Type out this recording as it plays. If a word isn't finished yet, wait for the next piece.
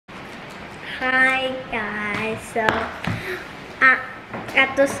Hi guys, so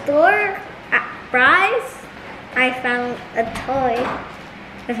at the store at Fry's, I found a toy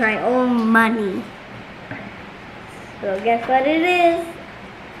with my own money. So guess what it is?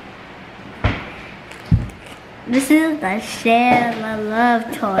 This is the Share the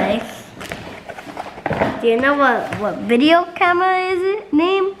Love toy. Do you know what video camera is it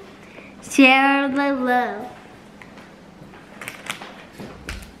named? Share the Love.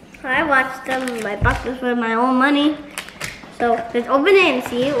 I watched them. I bought this with my own money. So let's open it and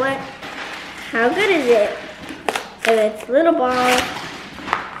see how good is it. So it's little ball.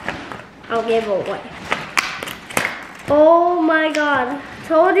 I'll give it away. Oh my God!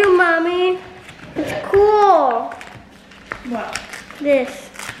 Told you, mommy. It's cool. What?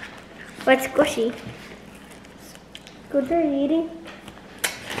 This. But it's squishy. Good for eating.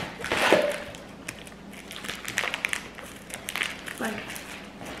 Fine.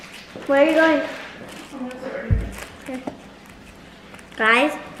 Where are you going? Okay.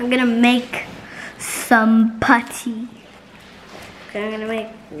 Guys, I'm gonna make some putty. Okay, I'm gonna make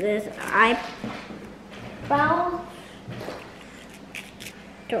this eyebrow.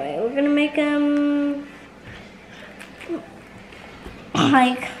 Okay, we're gonna make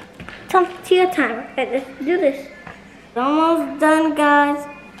like to your timer. Okay, let's do this. Almost done, guys.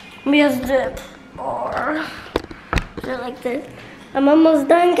 Let me just do it or do it like this. I'm almost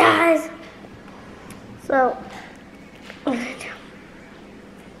done, guys. So, I'm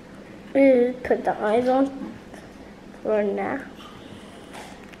gonna put the eyes on for now.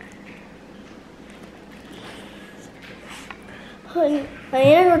 I need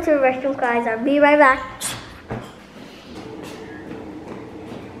to go to the restroom, guys. I'll be right back.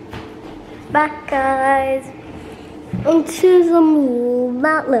 Back, guys. Into some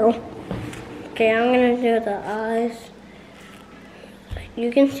not little. Okay, I'm gonna do the eyes. You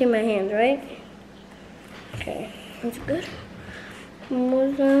can see my hands, right? Okay, that's good.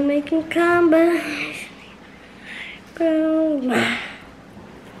 Almost done making combos.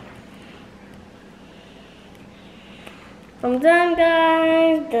 I'm done,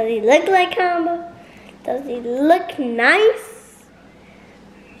 guys. Does he look like combo? Does he look nice?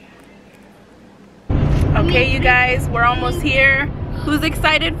 Okay, you guys, we're almost here. Who's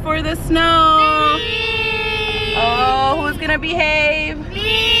excited for the snow? Me. Oh, who's gonna behave? Me.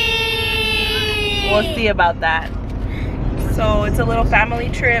 We'll see about that. So it's a little family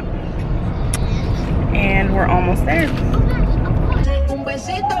trip and we're almost there. Un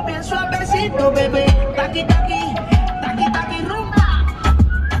besito bien suavecito, bebé. Taqui taqui, taqui taqui rumba.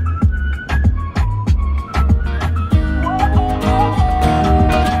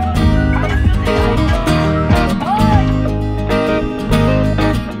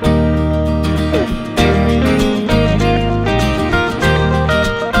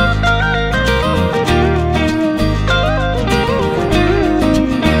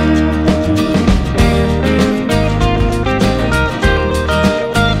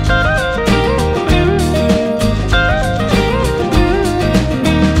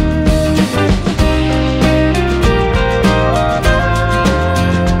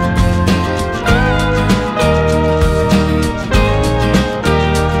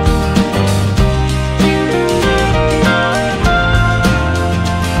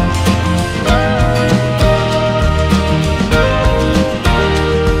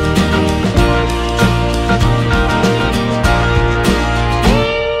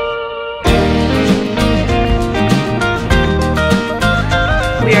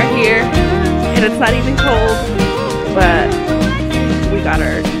 It's not even cold, but we got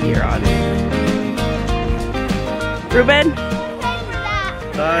our gear on. Ruben?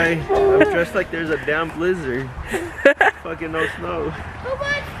 Hi, I'm dressed like there's a damn blizzard. Fucking no snow. Who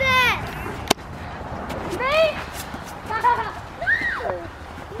wants this? Me?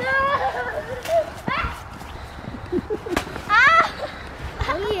 No! Ah!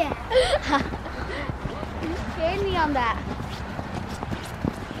 Oh yeah. You scared me on that.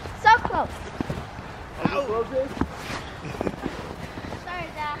 So close. Sorry,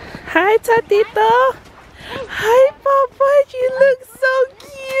 Dad. Hi, Tatito. Hi, Papa. You look so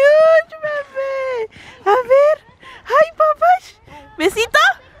cute, bebé. A ver. Hi, Papa. Besito.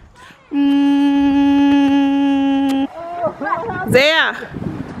 Zaya.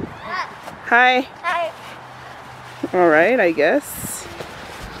 Hi. Hi. All right, I guess.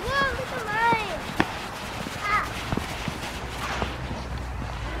 Whoa, look at mine.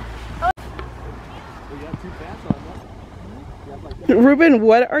 Ruben,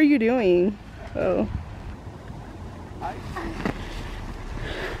 what are you doing? Oh.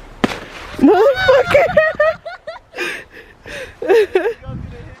 Motherfucker!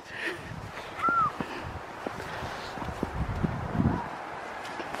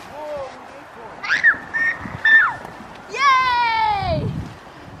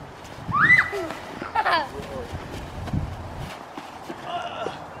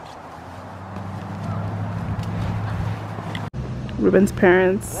 Ruben's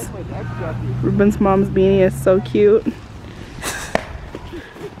parents. Ruben's mom's beanie is so cute.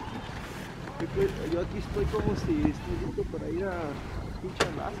 Yo aquí estoy como si estoy listo para ir a pinche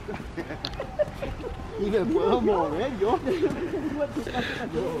Alaska. Y me puedo mover yo.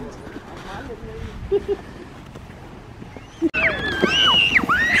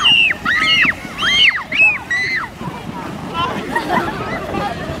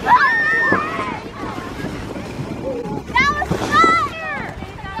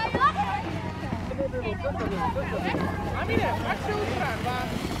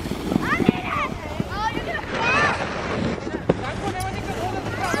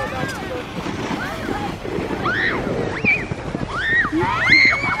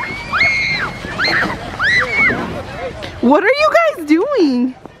 What are you guys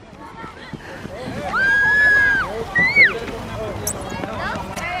doing?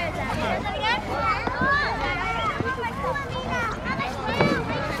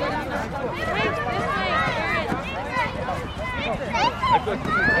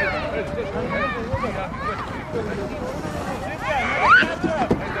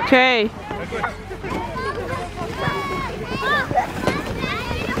 Okay.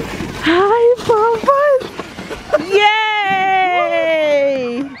 Hi, Papas! Yay!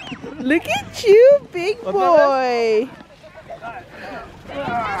 Look at you, big boy!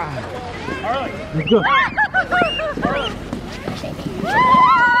 Let's go.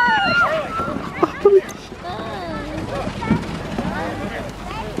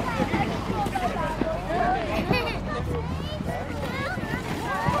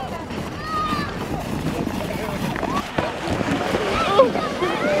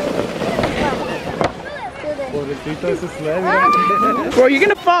 Bro, you're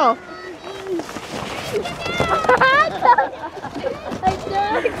gonna fall.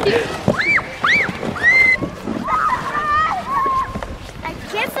 I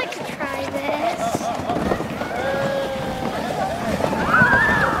guess I could try this.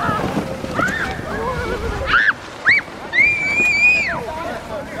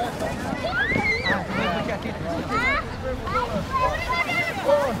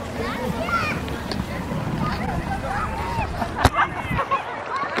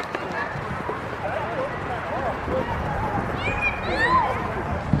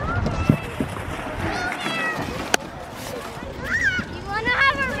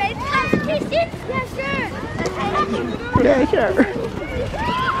 Yeah, sure.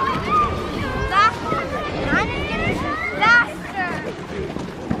 Faster.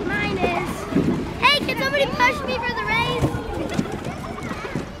 Mine is. Hey, can somebody push me for the race?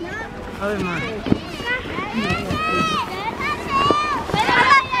 Oh, mine.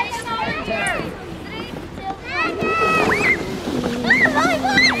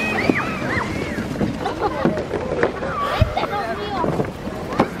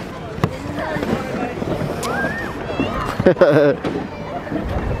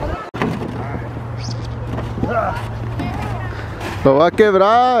 Lo va a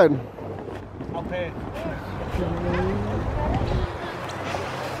quebrar.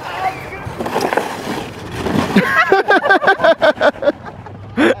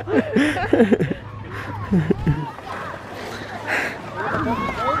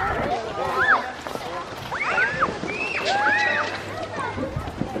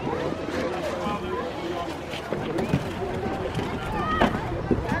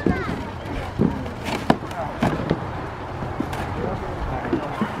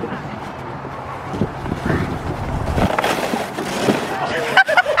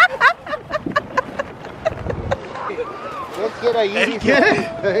 Okay.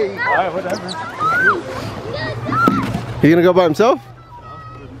 Alright, whatever. He gonna go by himself?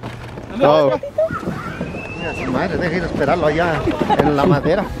 No. Oh. Mira, su madre, deja ir a esperarlo allá en la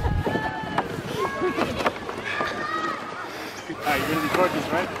madera. Alright, you're gonna record this,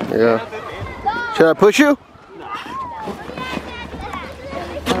 right? Yeah. Should I push you?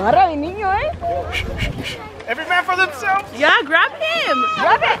 Agarra mi niño, eh? Every man for themselves. Yeah, grab him.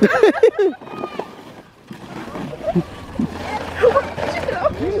 Grab it.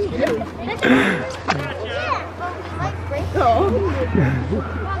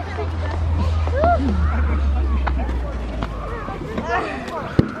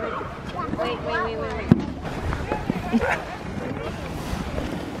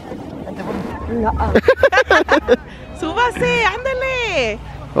 Súbase, ándale.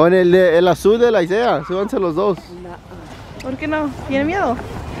 O en el azul de la Isaiah, súbanse los dos. ¿Por qué no? ¿Tiene miedo?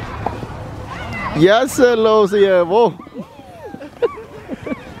 Ya se los llevó.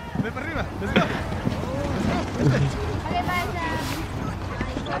 Ven para arriba, let's go.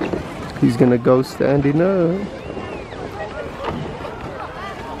 He's gonna go standing up.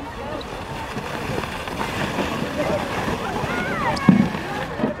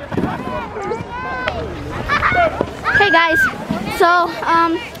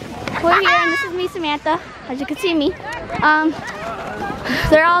 we're here, and this is me, Samantha. As you can see me.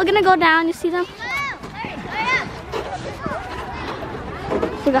 They're all gonna go down. You see them?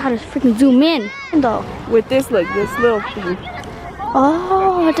 Forgot how to freaking zoom in. Though. With this, like this little thing.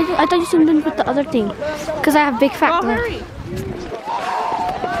 Oh, I thought you zoomed in with the other thing. Because I have big fat. Oh, hurry!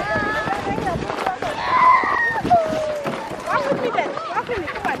 Walk with me then. Walk with me.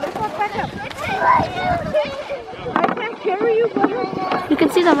 Come on, let's walk back up. I can't carry you, brother. You can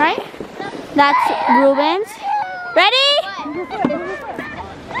see them, right? That's Ruben's. Ready?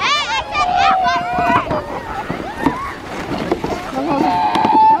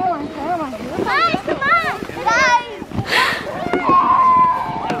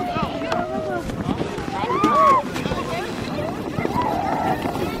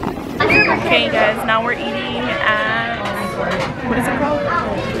 Okay, guys, now we're eating at, what is it called?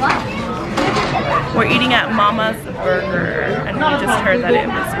 We're eating at Mama's Burger, and we just heard that it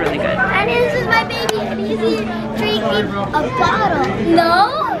was really good. And this is my baby, and he's drinking a bottle.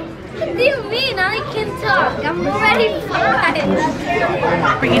 No? What do you mean? I can talk. I'm already fine.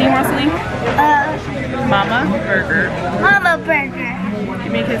 We're eating, Rosalie? Mama Burger. Mama Burger.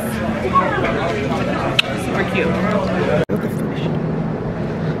 You make it super cute.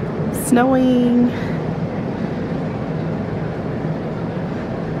 Snowing.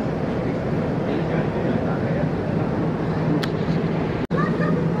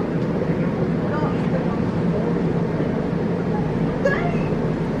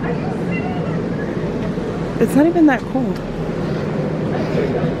 It's not even that cold.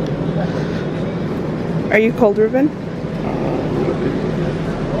 Are you cold, Ruben?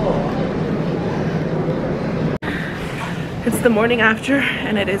 It's the morning after,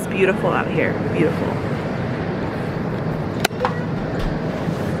 and it is beautiful out here. Beautiful.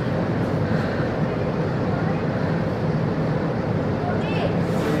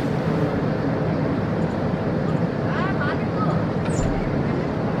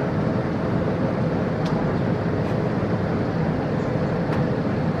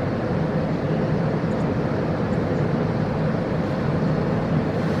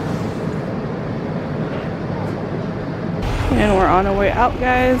 And we're on our way out,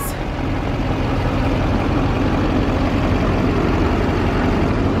 guys.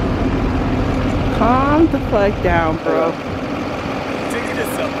 Calm the fuck down, bro.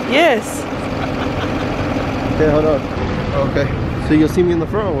 Yes. Okay, hold on. Okay. So you'll see me in the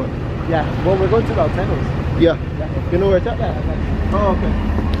front or what? Yeah, well, we're going to the Altenos. Yeah. You know where it's at? Oh, okay.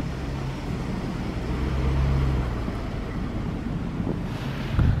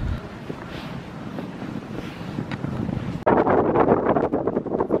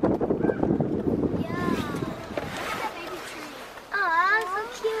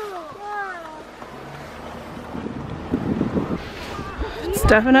 It's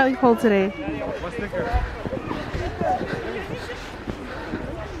definitely cold today.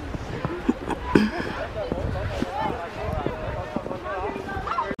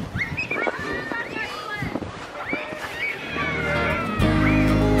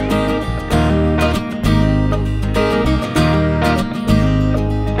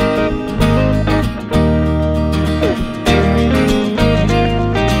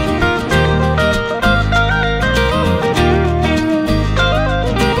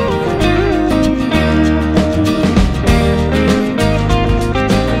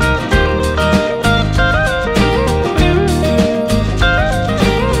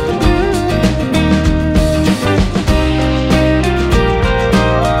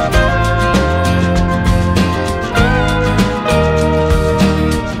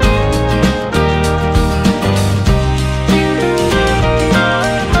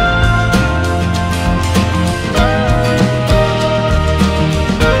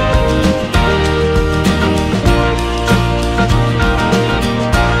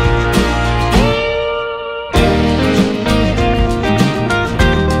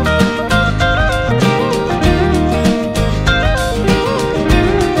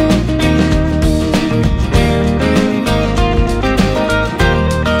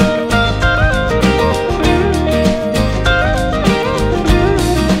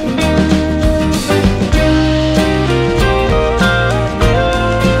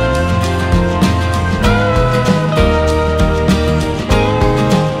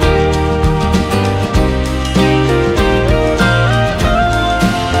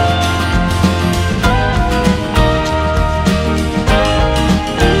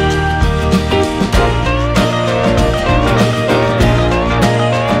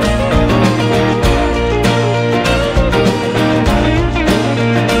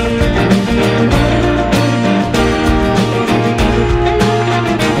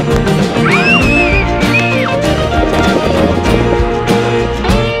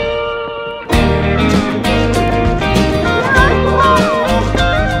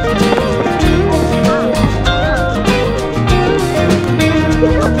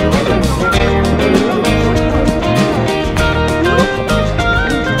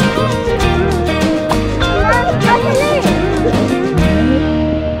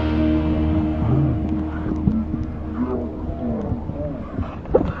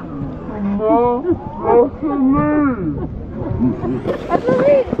 I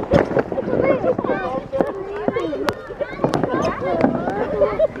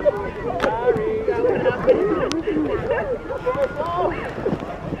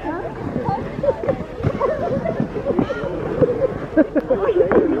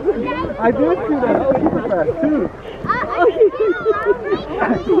did see that. That was super fast too.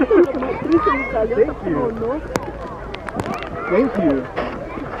 Thank you. Thank you.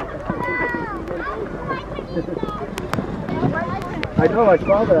 I know, I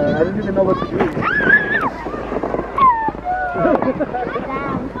saw that. I didn't even know what to do.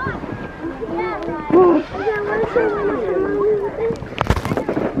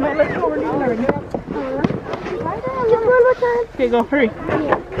 Let's go. Okay, go, hurry. Can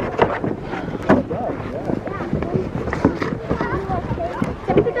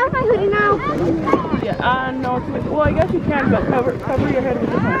I take off my hoodie now? Yeah, no, well, I guess you can, but cover your head with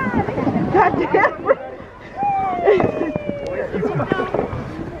your hand. God damn!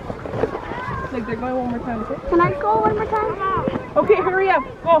 Like, they're going one more time, okay? Can I go one more time? Okay, hurry up,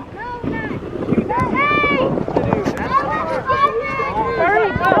 go. Hurry,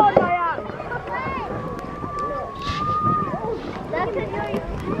 go.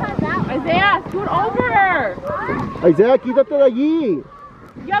 Isaiah, scoot over. Isaiah, quítate de allí.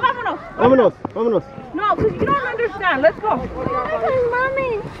 Ya, vámonos. Vámonos, vámonos. No, because you don't understand. Let's go.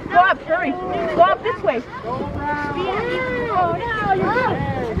 Mommy. Go up, hurry. Go up this way.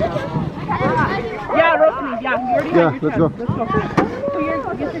 Yeah, Rosalie, yeah, you already Yeah, had your let's go. chance. Let's go. Put your,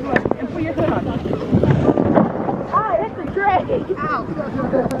 get your glove and put your hood on. Ah, it's a tray. Ow.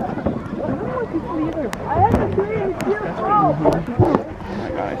 I have to do it.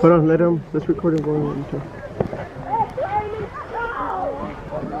 Hold on, let's record him going into.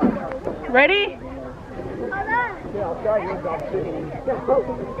 Ready?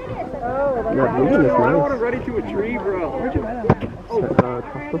 Yeah, Ruben is nice. I don't want to run into a tree, bro. Where'd you run?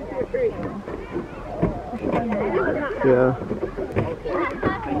 Yeah.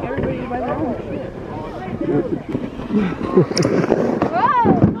 Everybody by their own shit.